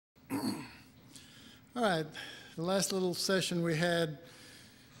All right, the last little session we had,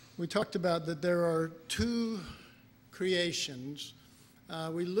 we talked about that there are two creations.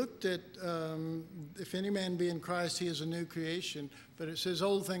 We looked at if any man be in Christ, he is a new creation, but it says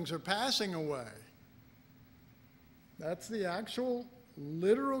old things are passing away. That's the actual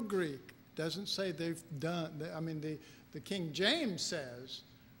literal Greek. Doesn't say they've done, the King James says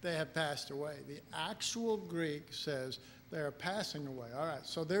they have passed away. The actual Greek says they are passing away. All right,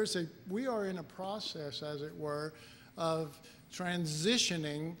 so we are in a process, as it were, of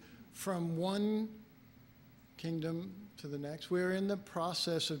transitioning from one kingdom to the next. We're in the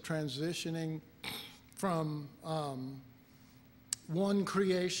process of transitioning from one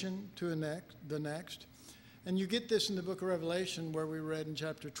creation to the next. And you get this in the book of Revelation, where we read in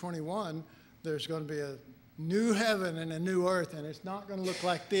chapter 21, there's going to be a new heaven and a new earth, and it's not going to look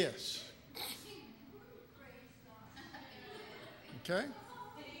like this. Okay?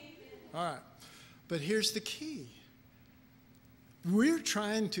 All right. But here's the key. We're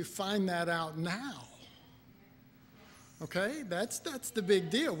trying to find that out now. Okay? That's the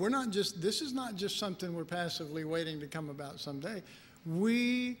big deal. This is not just something we're passively waiting to come about someday.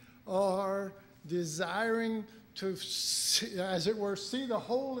 We are desiring to, as it were, see the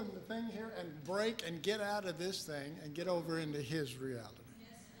hole in the thing here and break and get out of this thing and get over into his reality. Yes,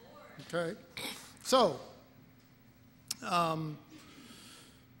 Lord. Okay? So,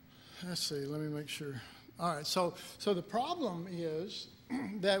 let's see, let me make sure. All right, so the problem is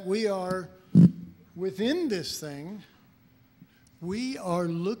that we are, within this thing, we are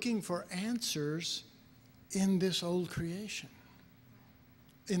looking for answers in this old creation,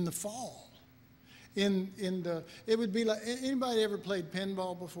 in the fall. It would be like, anybody ever played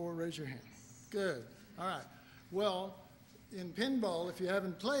pinball before? Raise your hand. Good. All right. Well, in pinball, if you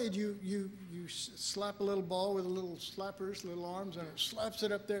haven't played, you slap a little ball with a little slappers, little arms, and it slaps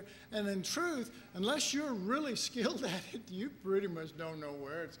it up there. And in truth, unless you're really skilled at it, you pretty much don't know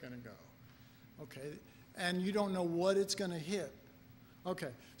where it's going to go. Okay? And you don't know what it's going to hit.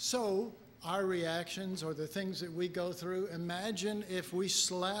 Okay. So our reactions or the things that we go through, imagine if we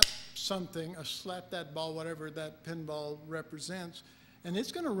slap something, or slap that ball, whatever that pinball represents, and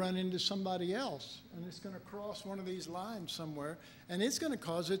it's going to run into somebody else, and it's going to cross one of these lines somewhere, and it's going to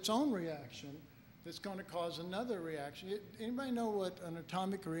cause its own reaction that's going to cause another reaction. Anybody know what an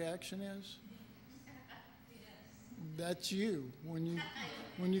atomic reaction is? Yes. That's you when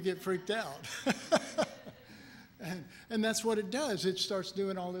you get freaked out. And that's what it does. It starts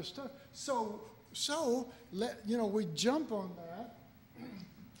doing all this stuff. So we jump on that,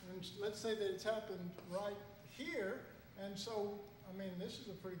 and let's say that it's happened right here, and so, this is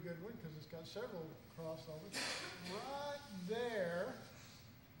a pretty good one because it's got several crossovers. Right there,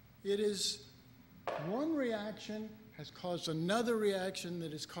 it is one reaction has caused another reaction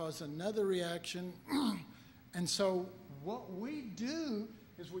that has caused another reaction. And so what we do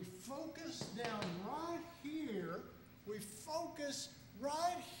is we focus down right here. We focus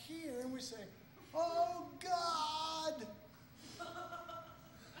right here and we say, oh, God.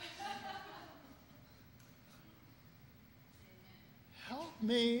 Help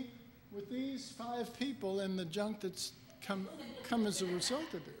me with these 5 people and the junk that's come as a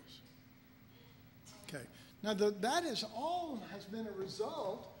result of this. Okay. Now, that is all has been a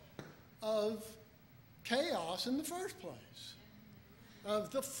result of chaos in the first place, of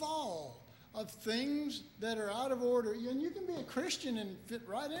the fall, of things that are out of order. And you can be a Christian and fit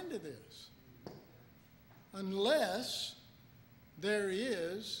right into this, unless there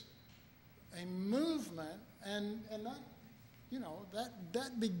is a movement, and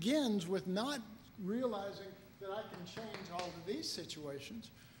that begins with not realizing that I can change all of these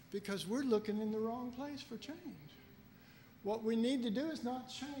situations, because we're looking in the wrong place for change. What we need to do is not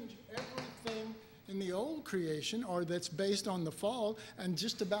change everything in the old creation, or that's based on the fall, and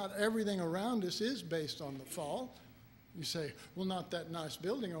just about everything around us is based on the fall. You say, well, not that nice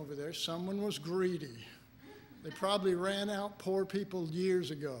building over there. Someone was greedy. They probably ran out poor people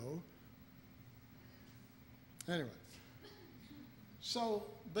years ago. Anyway. So,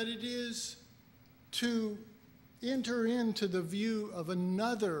 but it is to enter into the view of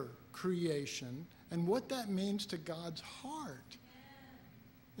another creation and what that means to God's heart,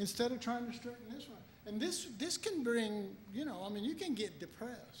 instead of trying to straighten this one. And this can bring, you can get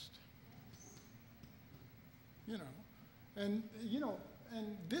depressed, and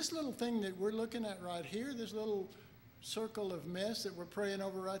this little thing that we're looking at right here, this little circle of mess that we're praying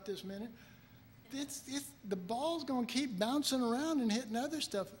over right this minute, the ball's going to keep bouncing around and hitting other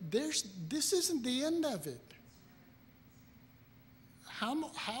stuff. This isn't the end of it. How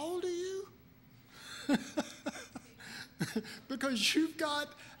old are you? because you've got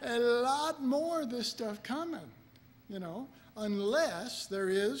a lot more of this stuff coming, you know, unless there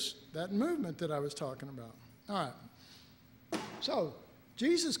is that movement that I was talking about. All right. So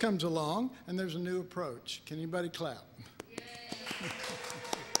Jesus comes along, and there's a new approach. Can anybody clap?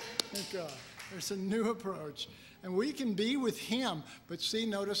 Thank God. There's a new approach. And we can be with him. But see,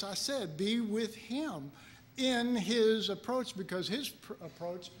 notice I said, be with him in his approach, because his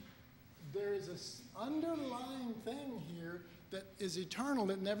approach, there is this underlying thing here that is eternal,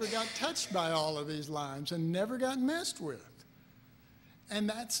 that never got touched by all of these lines and never got messed with. And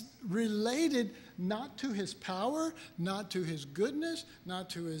that's related not to his power, not to his goodness, not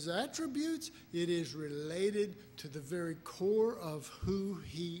to his attributes. It is related to the very core of who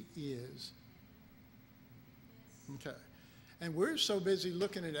he is. Okay. And we're so busy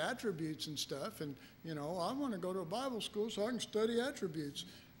looking at attributes and stuff, and, you know, I want to go to a Bible school so I can study attributes.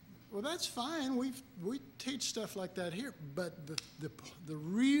 Well, that's fine. We teach stuff like that here. But the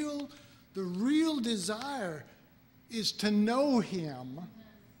real desire is to know him.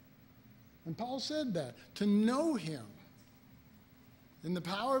 And Paul said that, to know him in the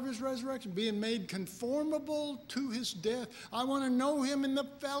power of his resurrection, being made conformable to his death. I want to know him in the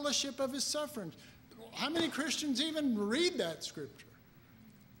fellowship of his sufferings. How many Christians even read that scripture?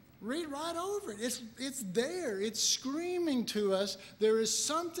 Read right over it. It's there. It's screaming to us. There is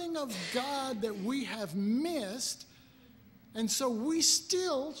something of God that we have missed, and so we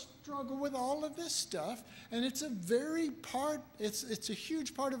still struggle with all of this stuff, and it's it's a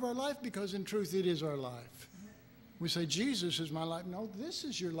huge part of our life, because in truth it is our life. We say, Jesus is my life. No, this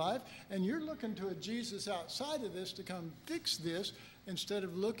is your life, and you're looking to a Jesus outside of this to come fix this, instead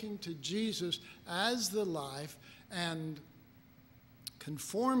of looking to Jesus as the life and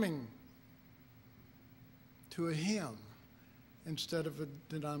conforming to a hymn instead of a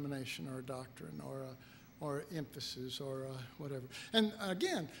denomination or a doctrine or emphasis or whatever. And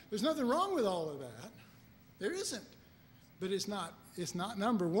again, there's nothing wrong with all of that. There isn't. But it's not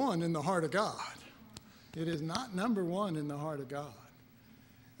number one in the heart of God. It is not number one in the heart of God.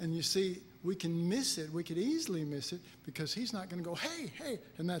 And you see, we can miss it. We could easily miss it, because he's not going to go, hey, hey.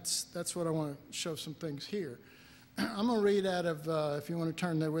 And that's what I want to show some things here. I'm going to read out of, if you want to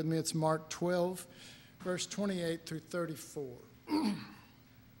turn there with me, it's Mark 12, verse 28 through 34.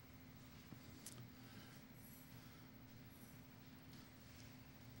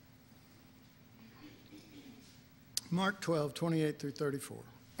 Mark 12, 28 through 34.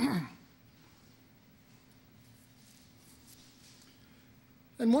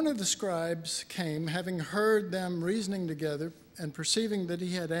 And one of the scribes came, having heard them reasoning together, and perceiving that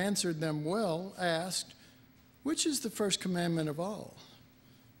he had answered them well, asked, which is the first commandment of all?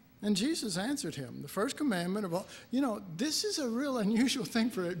 And Jesus answered him, the first commandment of all. You know, this is a real unusual thing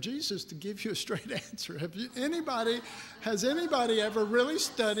for Jesus to give you a straight answer. Has anybody ever really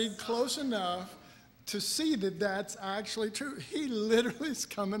studied close enough to see that that's actually true? He literally is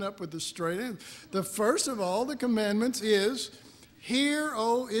coming up with the straight answer. The first of all the commandments is, hear,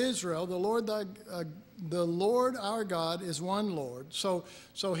 O Israel, the Lord our God is one Lord. So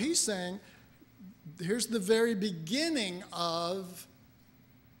he's saying, here's the very beginning of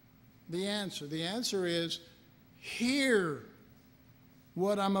the answer. The answer is, hear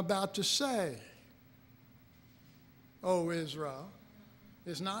what I'm about to say, O Israel.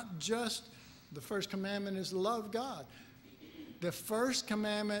 It's not just the first commandment is love God. The first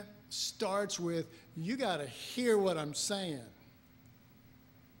commandment starts with, you got to hear what I'm saying.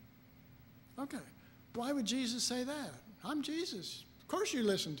 Okay, why would Jesus say that? I'm Jesus. Of course you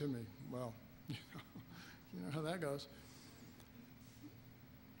listen to me. Well, you know how that goes.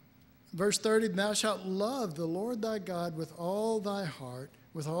 Verse 30, thou shalt love the Lord thy God with all thy heart,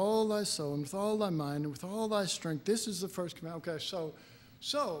 with all thy soul, and with all thy mind, and with all thy strength. This is the first commandment. Okay,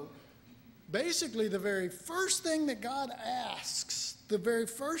 so basically the very first thing that God asks, the very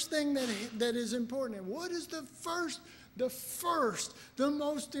first thing that is important, and what is the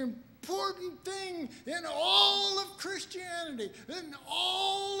most important thing in all of Christianity, in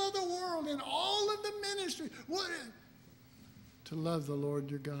all of the world, in all of the ministry? To love the Lord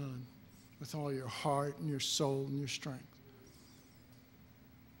your God with all your heart and your soul and your strength.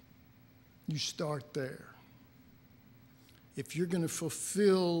 You start there. If you're going to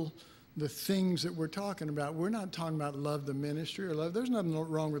fulfill the things that we're talking about, we're not talking about love the ministry or love. There's nothing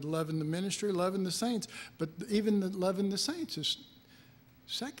wrong with loving the ministry, loving the saints, but even loving the saints is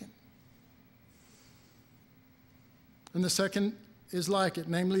second. And the second is like it,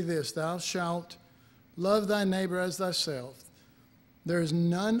 namely this, thou shalt love thy neighbor as thyself. There is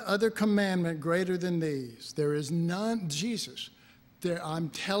none other commandment greater than these. There is none, Jesus, I'm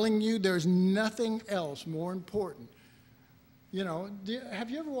telling you, there's nothing else more important You know, have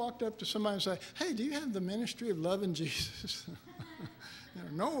you ever walked up to somebody and say, hey, do you have the ministry of loving Jesus?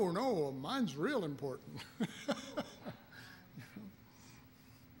 You know, no, mine's real important.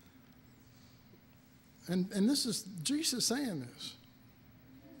 And this is Jesus saying this.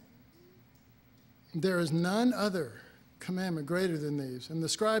 There is none other commandment greater than these. And the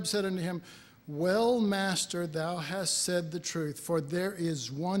scribe said unto him, well, Master, thou hast said the truth, for there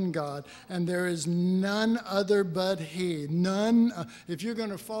is one God, and there is none other but he. None, if you're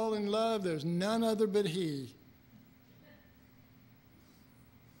going to fall in love, there's none other but he.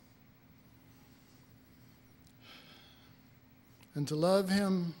 And to love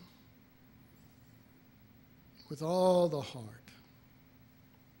him with all the heart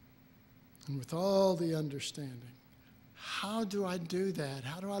and with all the understanding. How do I do that?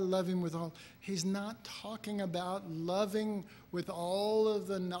 How do I love him with all? He's not talking about loving with all of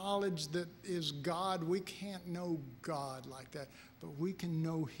the knowledge that is God. We can't know God like that, but we can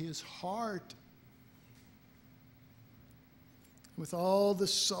know his heart with all the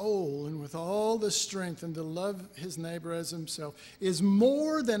soul and with all the strength, and to love his neighbor as himself is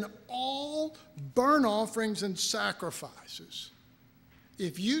more than all burnt offerings and sacrifices.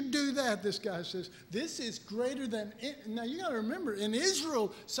 If you do that, this guy says, this is greater than it. Now, you got to remember, in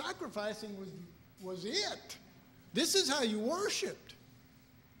Israel, sacrificing was it. This is how you worshiped.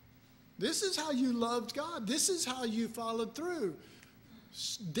 This is how you loved God. This is how you followed through.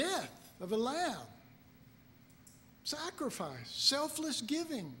 Death of a lamb. Sacrifice, selfless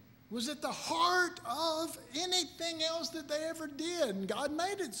giving was at the heart of anything else that they ever did, and God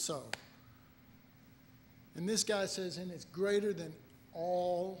made it so. And this guy says, and it's greater than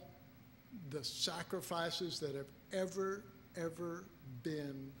all the sacrifices that have ever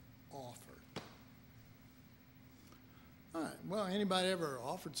been offered. All right, well, anybody ever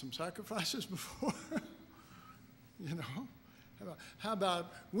offered some sacrifices before? You know? How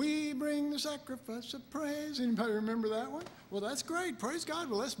about we bring the sacrifice of praise? Anybody remember that one? Well, that's great. Praise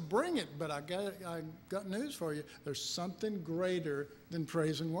God. Well, let's bring it. But I got news for you. There's something greater than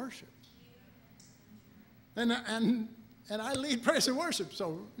praise and worship. And I lead praise and worship,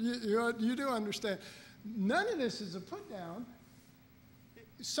 so you do understand. None of this is a put down.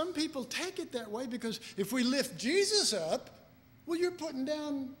 Some people take it that way because if we lift Jesus up, well, you're putting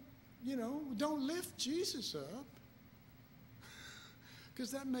down, you know, don't lift Jesus up.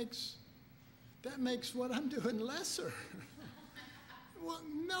 Because that makes what I'm doing lesser. Well,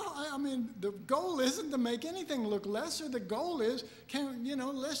 no, I mean, the goal isn't to make anything look lesser. The goal is,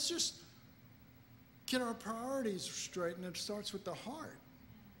 let's just get our priorities straight, and it starts with the heart,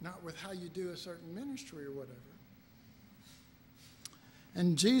 not with how you do a certain ministry or whatever.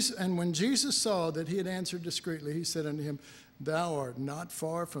 And when Jesus saw that he had answered discreetly, he said unto him, thou art not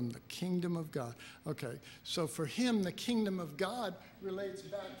far from the kingdom of God. Okay, so for him, the kingdom of God relates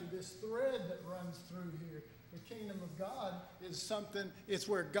back to this thread that runs through here. The kingdom of God is something, it's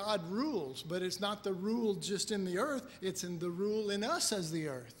where God rules, but it's not the rule just in the earth, it's in the rule in us as the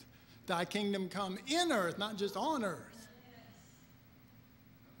earth. Thy kingdom come in earth, not just on earth,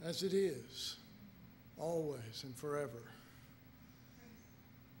 as it is, always and forever,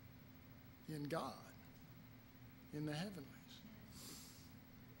 in God, in the heavenlies.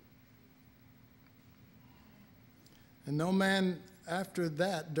 And no man after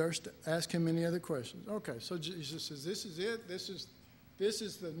that durst ask him any other questions. Okay, so Jesus says, this is it. This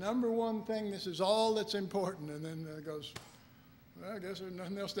is the number one thing. This is all that's important. And then it goes, well, I guess there's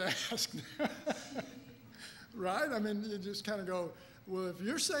nothing else to ask. Right? I mean, you just kind of go, well, if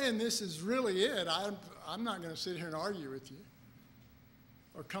you're saying this is really it, I'm not going to sit here and argue with you.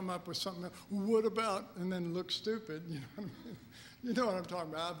 Or come up with something else. What about, and then look stupid. You know what I mean? You know what I'm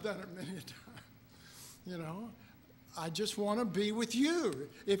talking about. I've done it many a time. You know? I just want to be with you.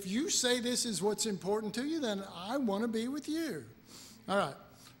 If you say this is what's important to you, then I want to be with you. All right.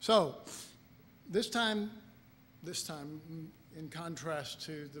 So this time, in contrast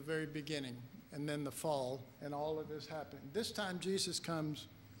to the very beginning and then the fall and all of this happening, this time Jesus comes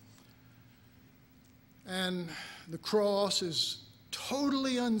and the cross is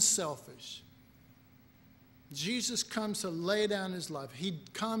totally unselfish. Jesus comes to lay down his life. He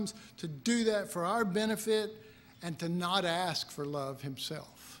comes to do that for our benefit and to not ask for love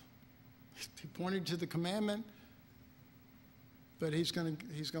himself. He pointed to the commandment, but he's going,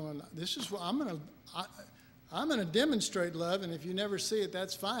 this is what I'm going to demonstrate love, and if you never see it,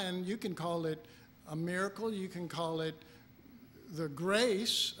 that's fine. You can call it a miracle. You can call it the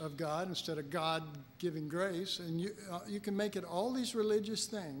grace of God instead of God giving grace, and you can make it all these religious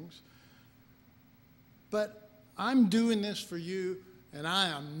things, but I'm doing this for you, and I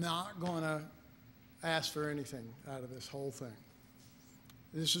am not going to ask for anything out of this whole thing.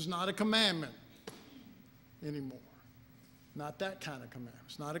 This is not a commandment anymore. Not that kind of commandment.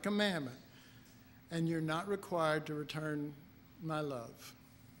 It's not a commandment. And you're not required to return my love.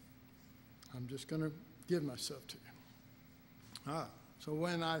 I'm just going to give myself to you. All right. So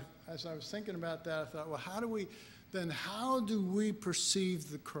as I was thinking about that, I thought, well, how do we perceive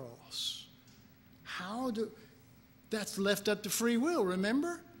the cross? That's left up to free will,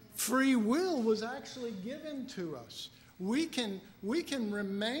 remember? Free will was actually given to us. We can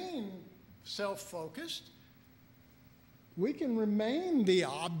remain self-focused. We can remain the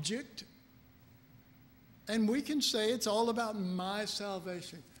object. And we can say it's all about my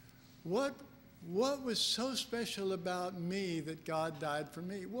salvation. What was so special about me that God died for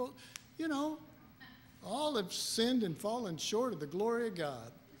me? Well, all have sinned and fallen short of the glory of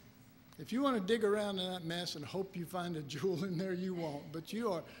God. If you want to dig around in that mess and hope you find a jewel in there, you won't. But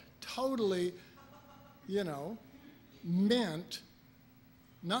you are totally, meant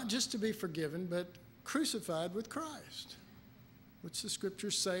not just to be forgiven, but crucified with Christ, which the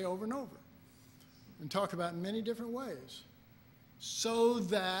scriptures say over and over and talk about in many different ways, so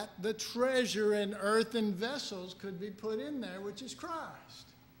that the treasure in earthen vessels could be put in there, which is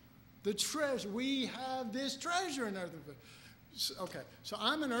Christ. The treasure. We have this treasure in earthen vessels. Okay, so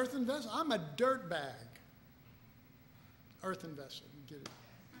I'm an earthen vessel. I'm a dirt bag. Earthen vessel, you get it.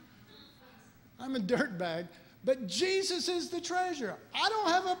 I'm a dirt bag, but Jesus is the treasure. I don't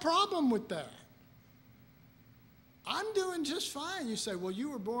have a problem with that. I'm doing just fine. You say, well, you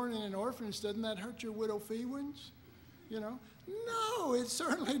were born in an orphanage. Doesn't that hurt your widow feelings? No, it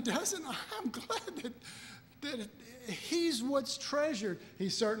certainly doesn't. I'm glad that he's what's treasured. He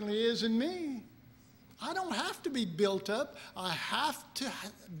certainly is in me. I don't have to be built up. I have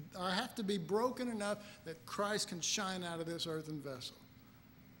to be broken enough that Christ can shine out of this earthen vessel.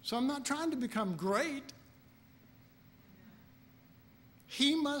 So I'm not trying to become great.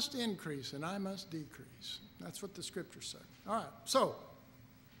 He must increase and I must decrease. That's what the scriptures say. All right, so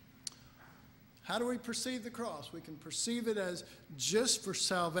how do we perceive the cross? We can perceive it as just for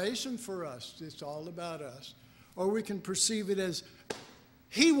salvation for us. It's all about us. Or we can perceive it as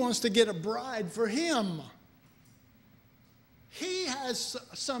he wants to get a bride for him. He has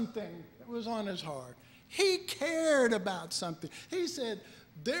something that was on his heart. He cared about something. He said,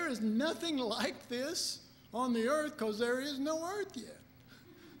 there is nothing like this on the earth because there is no earth yet.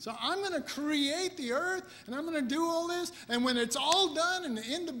 So I'm going to create the earth, and I'm going to do all this. And when it's all done and the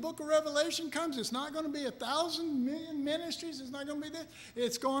end of the book of Revelation comes, it's not going to be 1,000 million ministries. It's not going to be this.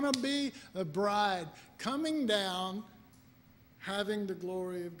 It's going to be the bride coming down, having the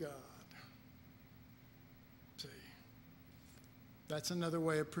glory of God. See, that's another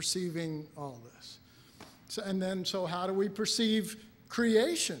way of perceiving all this. So how do we perceive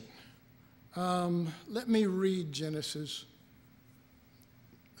creation? Let me read Genesis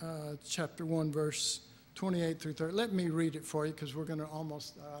chapter 1, verse 28 through 30. Let me read it for you because we're going to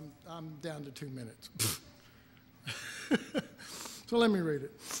almost, I'm down to 2 minutes. So let me read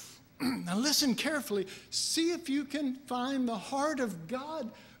it. Now listen carefully. See if you can find the heart of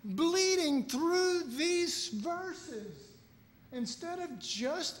God bleeding through these verses instead of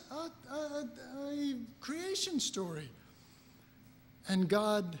just a creation story. And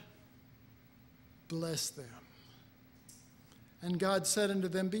God blessed them. And God said unto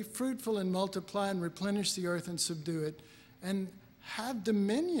them, be fruitful and multiply and replenish the earth and subdue it, and have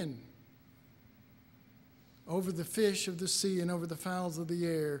dominion over the fish of the sea and over the fowls of the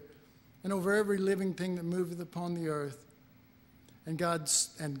air and over every living thing that moveth upon the earth. And God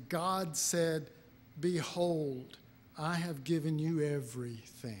said, behold, I have given you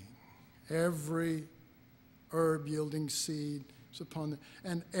everything. Every herb yielding seed is upon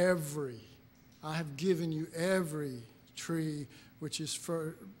and I have given you every tree which is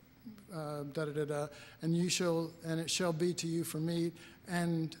for and it shall be to you for meat,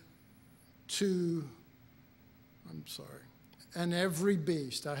 and every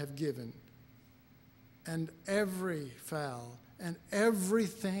beast I have given, and every fowl, and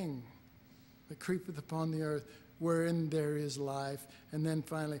everything that creepeth upon the earth, wherein there is life. And then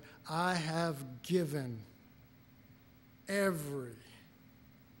finally, I have given every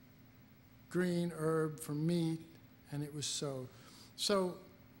green herb for meat, and it was so. So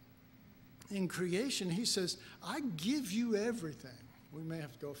in creation, he says, I give you everything. We may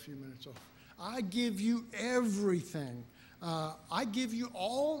have to go a few minutes over. I give you everything. I give you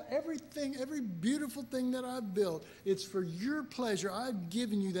everything, every beautiful thing that I've built. It's for your pleasure. I've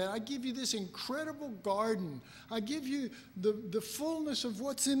given you that. I give you this incredible garden. I give you the fullness of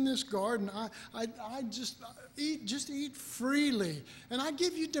what's in this garden. I just eat freely. And I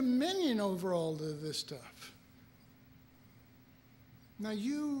give you dominion over all of this stuff. Now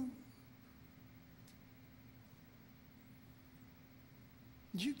you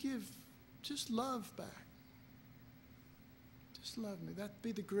give just love back. Just love me. That'd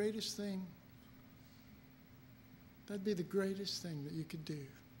be the greatest thing. That'd be the greatest thing that you could do.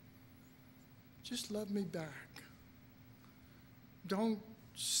 Just love me back. Don't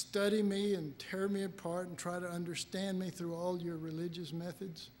study me and tear me apart and try to understand me through all your religious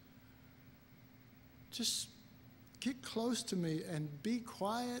methods. Just get close to me and be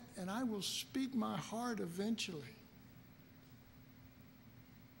quiet, and I will speak my heart eventually.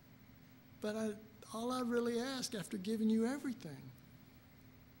 But all I really ask after giving you everything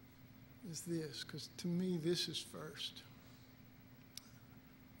is this, because to me this is first.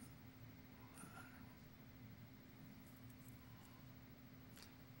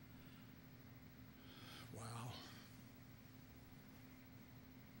 Wow.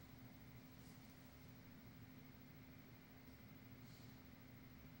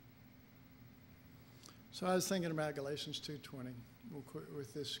 So I was thinking about Galatians 2:20. We'll quit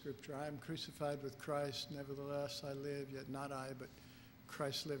with this scripture. I am crucified with Christ, nevertheless I live, yet not I, but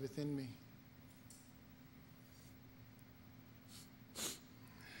Christ liveth in me.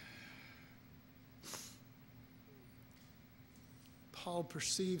 Paul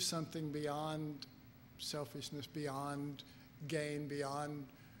perceives something beyond selfishness, beyond gain, beyond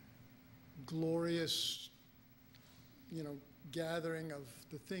glorious, gathering of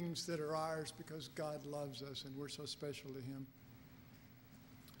the things that are ours, because God loves us and we're so special to him.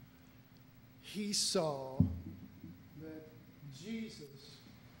 He saw that Jesus,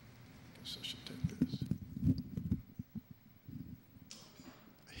 I guess I should take this.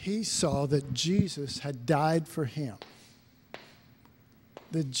 He saw that Jesus had died for him.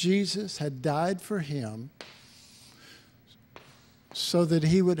 That Jesus had died for him so that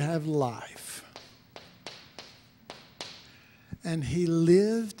he would have life. And he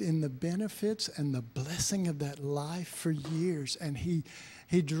lived in the benefits and the blessing of that life for years. And he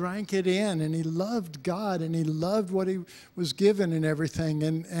drank it in, and he loved God, and he loved what he was given and everything,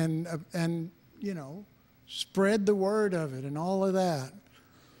 and spread the word of it and all of that.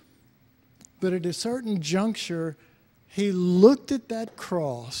 But at a certain juncture, he looked at that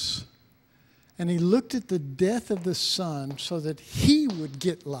cross, and he looked at the death of the Son so that he would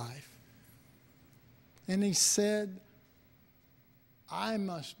get life. And he said, I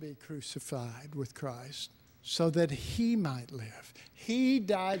must be crucified with Christ so that he might live. He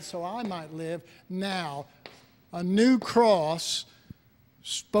died so I might live. Now, a new cross,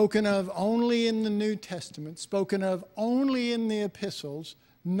 spoken of only in the New Testament, spoken of only in the epistles,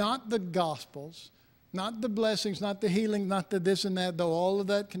 not the Gospels, not the blessings, not the healing, not the this and that, though all of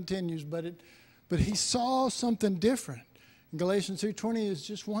that continues. But he saw something different. Galatians 2:20 is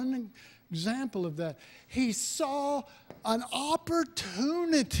just one example of that. He saw an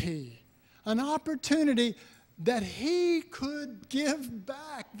opportunity that he could give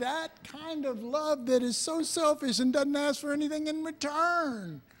back that kind of love that is so selfish and doesn't ask for anything in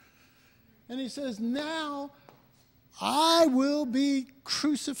return. And he says, now I will be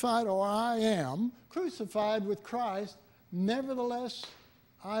crucified, or I am crucified with Christ. Nevertheless,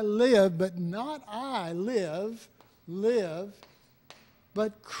 I live, but not I live,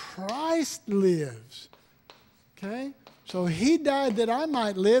 but Christ lives. Okay? So he died that I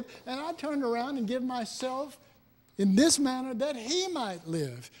might live, and I turned around and give myself in this manner that he might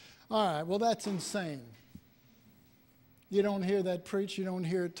live. All right, well, that's insane. You don't hear that preached, you don't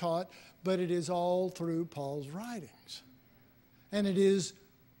hear it taught, but it is all through Paul's writings. And it is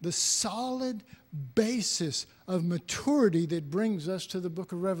the solid basis of maturity that brings us to the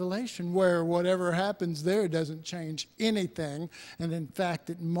book of Revelation, where whatever happens there doesn't change anything. And in fact,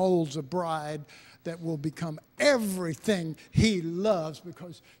 it molds a bride that will become everything he loves,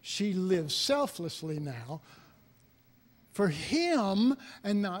 because she lives selflessly now for him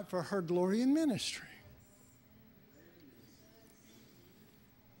and not for her glory and ministry.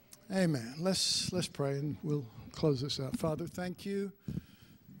 Amen. Let's pray and we'll close this out. Father, thank you.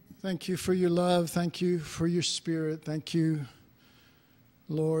 Thank you for your love. Thank you for your Spirit. Thank you,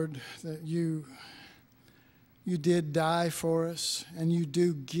 Lord, that you did die for us, and you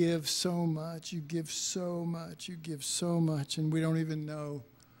do give so much. You give so much. You give so much, and we don't even know.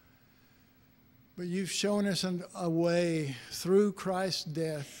 But you've shown us a way through Christ's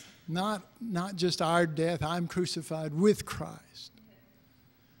death, Not just our death. I'm crucified with Christ.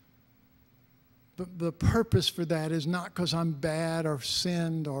 But the purpose for that is not because I'm bad or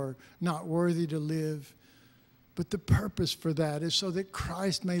sinned or not worthy to live. But the purpose for that is so that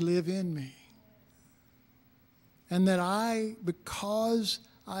Christ may live in me. And that because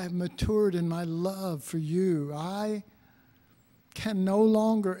I have matured in my love for you, I can no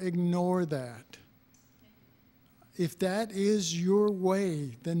longer ignore that. If that is your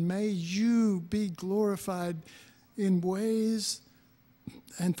way, then may you be glorified in ways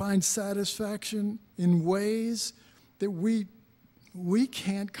and find satisfaction in ways that we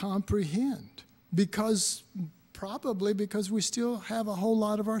can't comprehend. Probably because we still have a whole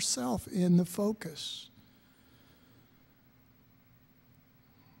lot of ourself in the focus.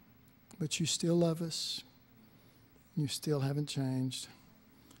 But you still love us. You still haven't changed.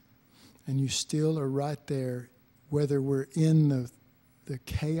 And you still are right there. Whether we're in the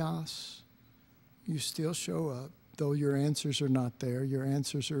chaos, you still show up. Though your answers are not there, your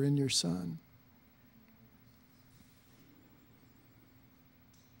answers are in your Son.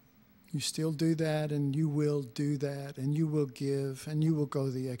 You still do that, and you will do that, and you will give, and you will go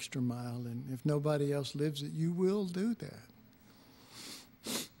the extra mile. And if nobody else lives it, you will do that.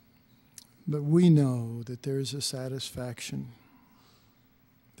 But we know that there is a satisfaction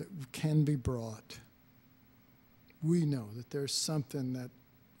that can be brought. We know that there's something that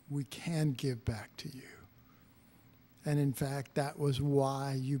we can give back to you. And in fact, that was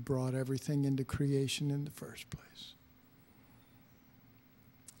why you brought everything into creation in the first place.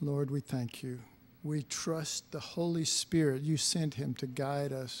 Lord, we thank you. We trust the Holy Spirit. You sent him to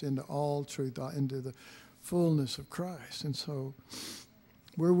guide us into all truth, into the fullness of Christ. And so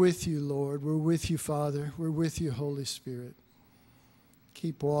we're with you, Lord. We're with you, Father. We're with you, Holy Spirit.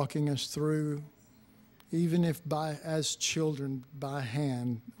 Keep walking us through, even if as children by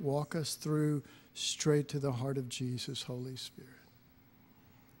hand, walk us through straight to the heart of Jesus, Holy Spirit.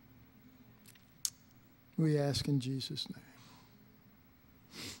 We ask in Jesus' name.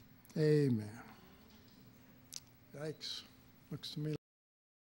 Amen. Yikes. Looks to me